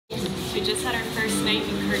We just had our first night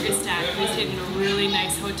in Kyrgyzstan. We stayed in a really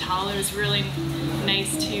nice hotel. It was really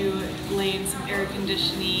nice to lay in some air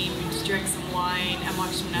conditioning, we just drank some wine and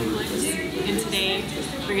watch some Netflix. And today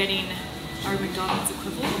we're getting our McDonald's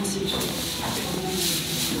equivalent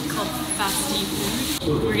called fast food.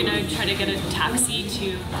 We're gonna try to get a taxi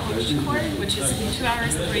to Kochkor, which is 2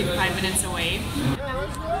 hours and 35 minutes away.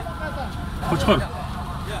 Kochkor.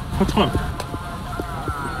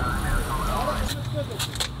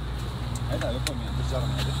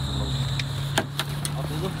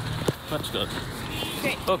 Kochkor.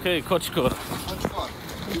 Great. Okay, Kochkor.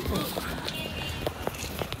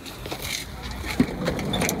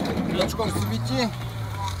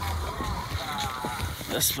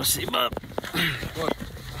 Спасибо.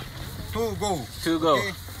 To go. To go.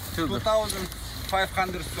 Okay.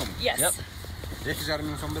 2,500 som. Yes. Yep.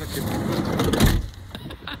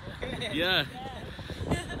 Yeah.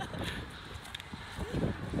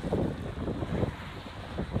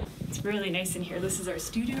 It's really nice in here. This is our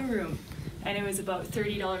studio room, and it was about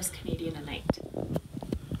 $30 Canadian a night.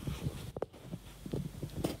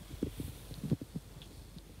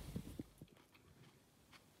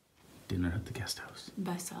 Dinner at the guest house.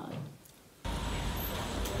 Best salad.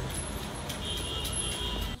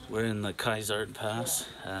 We're in the Kyrgyzstan Pass,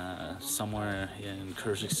 somewhere in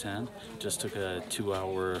Kyrgyzstan. Just took a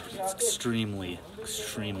 2-hour, extremely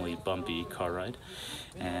bumpy car ride,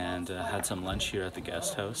 and had some lunch here at the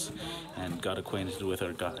guest house, and got acquainted with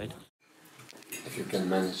our guide. If you can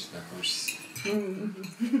manage the horse.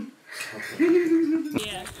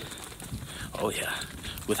 Yeah. Oh yeah,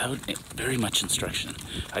 without very much instruction,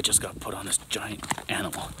 I just got put on this giant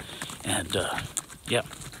animal, and yeah,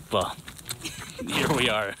 well, here we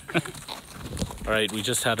are. All right, we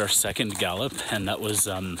just had our second gallop, and that was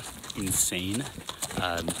insane.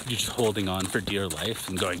 You're just holding on for dear life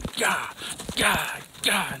and going, yeah,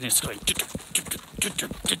 and it's going,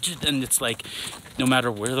 and it's like, no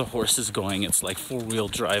matter where the horse is going, it's like 4-wheel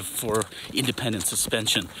drive, 4 independent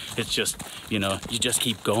suspension. It's just, you know, you just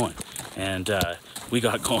keep going. And we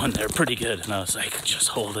got going there pretty good, and I was like, just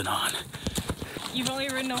holding on. You've only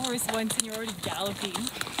ridden a horse once and you're already galloping.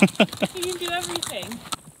 You can do everything.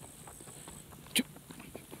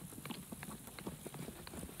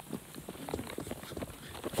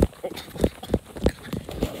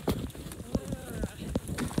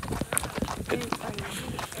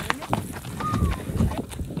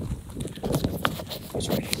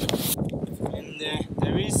 And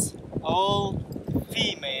there is all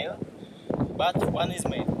female, but one is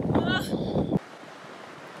male.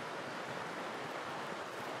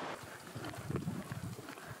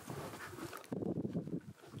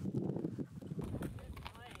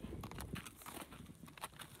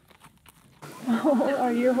 Oh,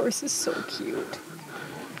 your horse is so cute.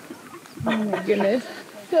 Oh my goodness,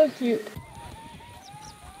 so cute.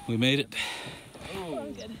 We made it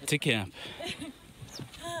to camp.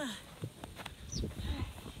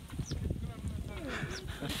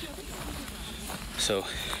 So,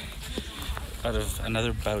 out of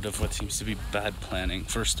another bout of what seems to be bad planning,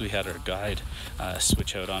 first we had our guide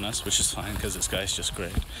switch out on us, which is fine because this guy's just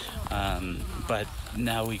great. But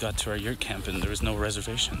now we got to our yurt camp and there was no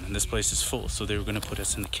reservation, and this place is full, so they were going to put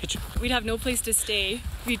us in the kitchen. We'd have no place to stay,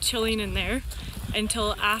 we'd be chilling in there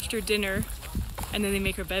until after dinner, and then they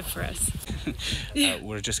make our bed for us.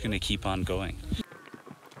 We're just going to keep on going.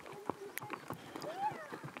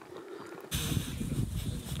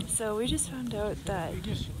 So we just found out that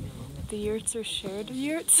the yurts are shared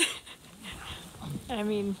yurts. I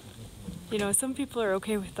mean, you know, some people are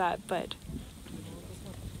okay with that, but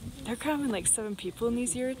they're cramming like 7 people in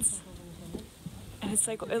these yurts. And it's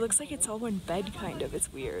like, it looks like it's all one bed kind of.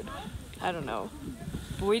 It's weird. I don't know.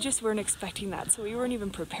 But we just weren't expecting that, so we weren't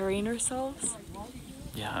even preparing ourselves.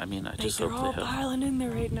 Yeah, I mean, I Like, just they're hope all they have... piling in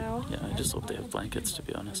there right now. Yeah, I just hope they have blankets, to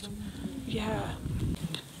be honest. Yeah.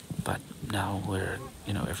 But now we're,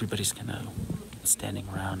 you know, everybody's kind of standing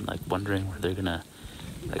around, like, wondering where they're gonna,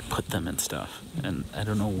 like, put them and stuff. And I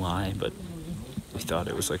don't know why, but we thought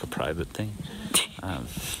it was, like, a private thing. I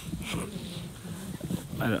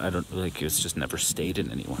don't, like, it's just never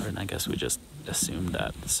stated anywhere, and I guess we just assumed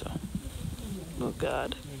that, so. Oh,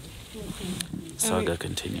 God. Saga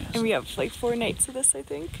continues. And we have, like, 4 nights of this, I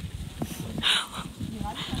think.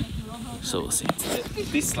 So we'll see.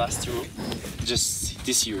 This last room, just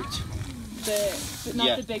this yurt. Not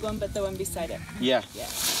Yeah. the big one, but the one beside it. Yeah. Yeah.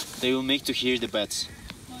 They will make to hear the beds.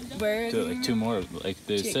 Where? Like 2 more. Like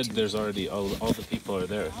they Two. said, there's already all the people are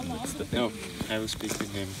there. And that's the thing. No, I will speak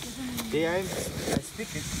with them. Yeah, I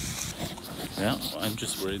speak it. Yeah, I'm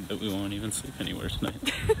just worried that we won't even sleep anywhere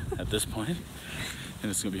tonight at this point,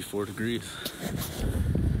 and it's gonna be 4 degrees.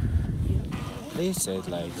 They said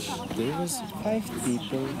like there was 5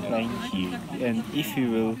 people lying here, and if you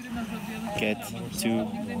will get to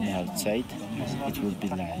the outside, it will be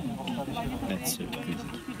lying. That's so good.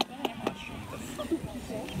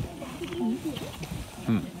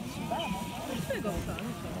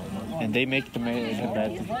 And they make the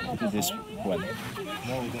bed to this one.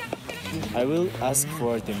 I will ask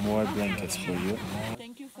for the more blankets for you.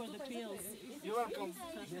 Thank you for the pills. You're welcome.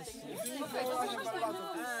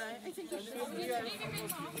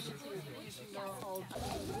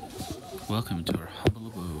 Welcome to our humble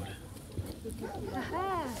abode.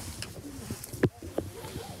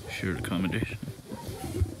 Shared accommodation.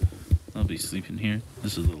 I'll be sleeping here.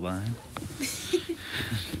 This is the line.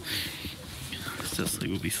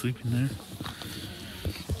 Cecily will be sleeping there.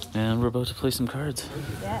 And we're about to play some cards.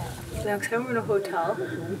 Yeah. Next time we're in a hotel,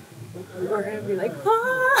 we're gonna be like,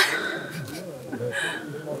 ah!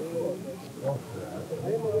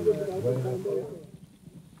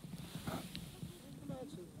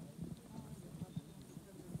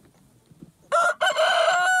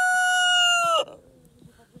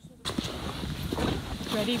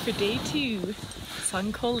 Ready for day 2,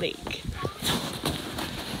 Song Kol Lake.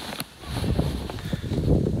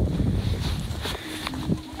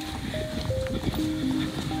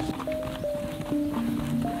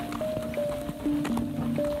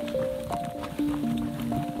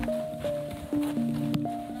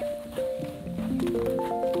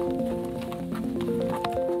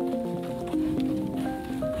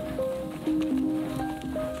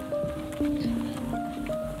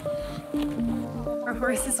 Our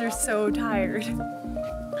horses are so tired.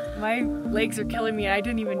 My legs are killing me and I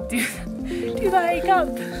didn't even do the hike up.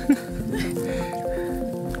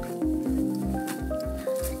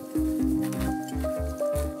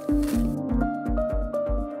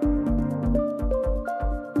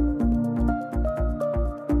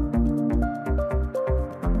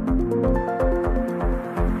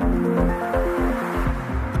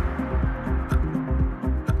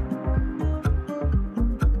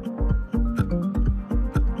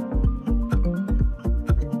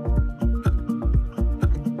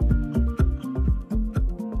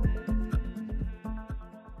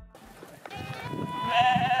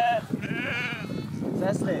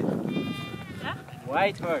 Cecily. Yeah?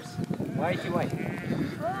 White horse. White.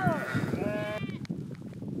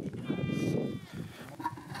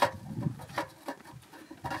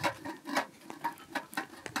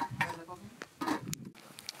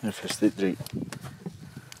 Firstly, drink.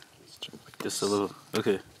 Just a little.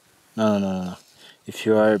 Okay. No. If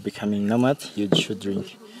you are becoming nomad, you should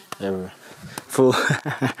drink ever full.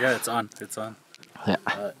 Yeah, it's on. It's on. Yeah.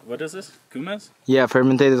 What is this? Kumas? Yeah,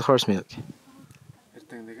 fermented horse milk.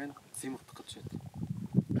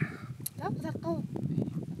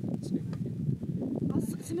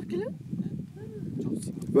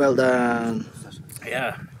 Well done.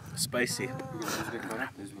 Yeah, spicy.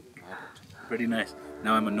 Pretty nice.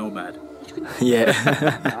 Now I'm a nomad. Yeah.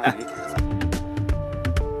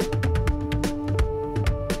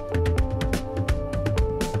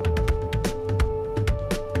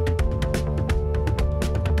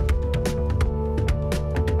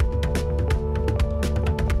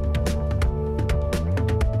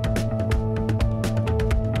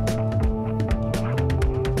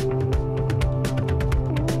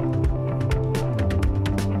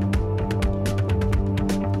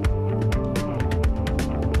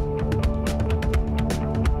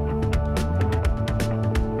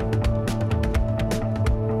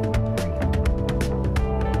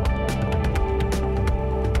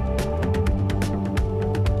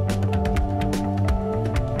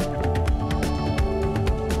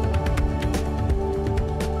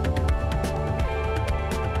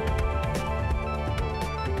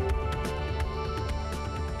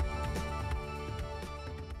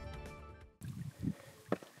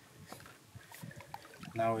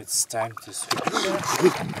 Now it's time to swim.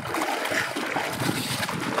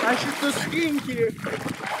 I should go skiing here.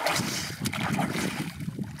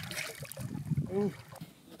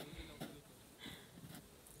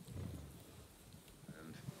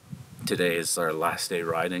 Today is our last day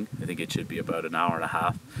riding. I think it should be about an hour and a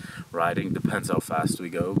half riding. Depends how fast we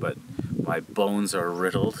go, but my bones are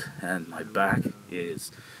riddled and my back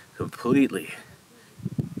is completely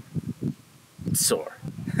sore.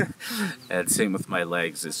 And same with my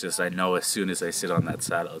legs. It's just I know as soon as I sit on that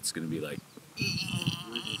saddle it's gonna be like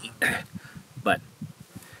but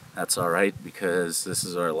that's alright because this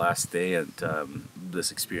is our last day and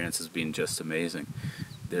this experience has been just amazing.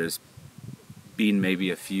 There's been maybe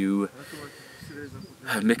a few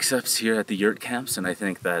mix-ups here at the yurt camps, and I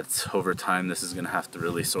think that over time this is going to have to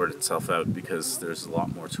really sort itself out because there's a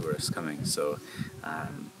lot more tourists coming. So,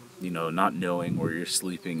 you know, not knowing where you're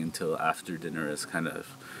sleeping until after dinner is kind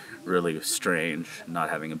of really strange. Not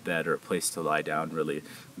having a bed or a place to lie down, really,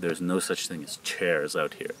 there's no such thing as chairs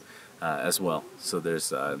out here as well. So there's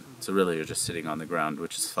so really you're just sitting on the ground,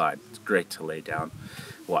 which is fine. It's great to lay down,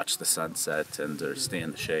 watch the sunset, and or stay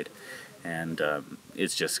in the shade. And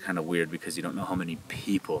it's just kind of weird because you don't know how many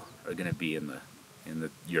people are going to be in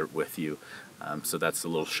the yurt with you. So that's a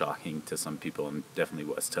little shocking to some people, and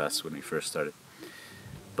definitely was to us when we first started.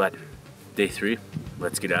 But day 3,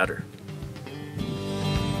 let's get at her.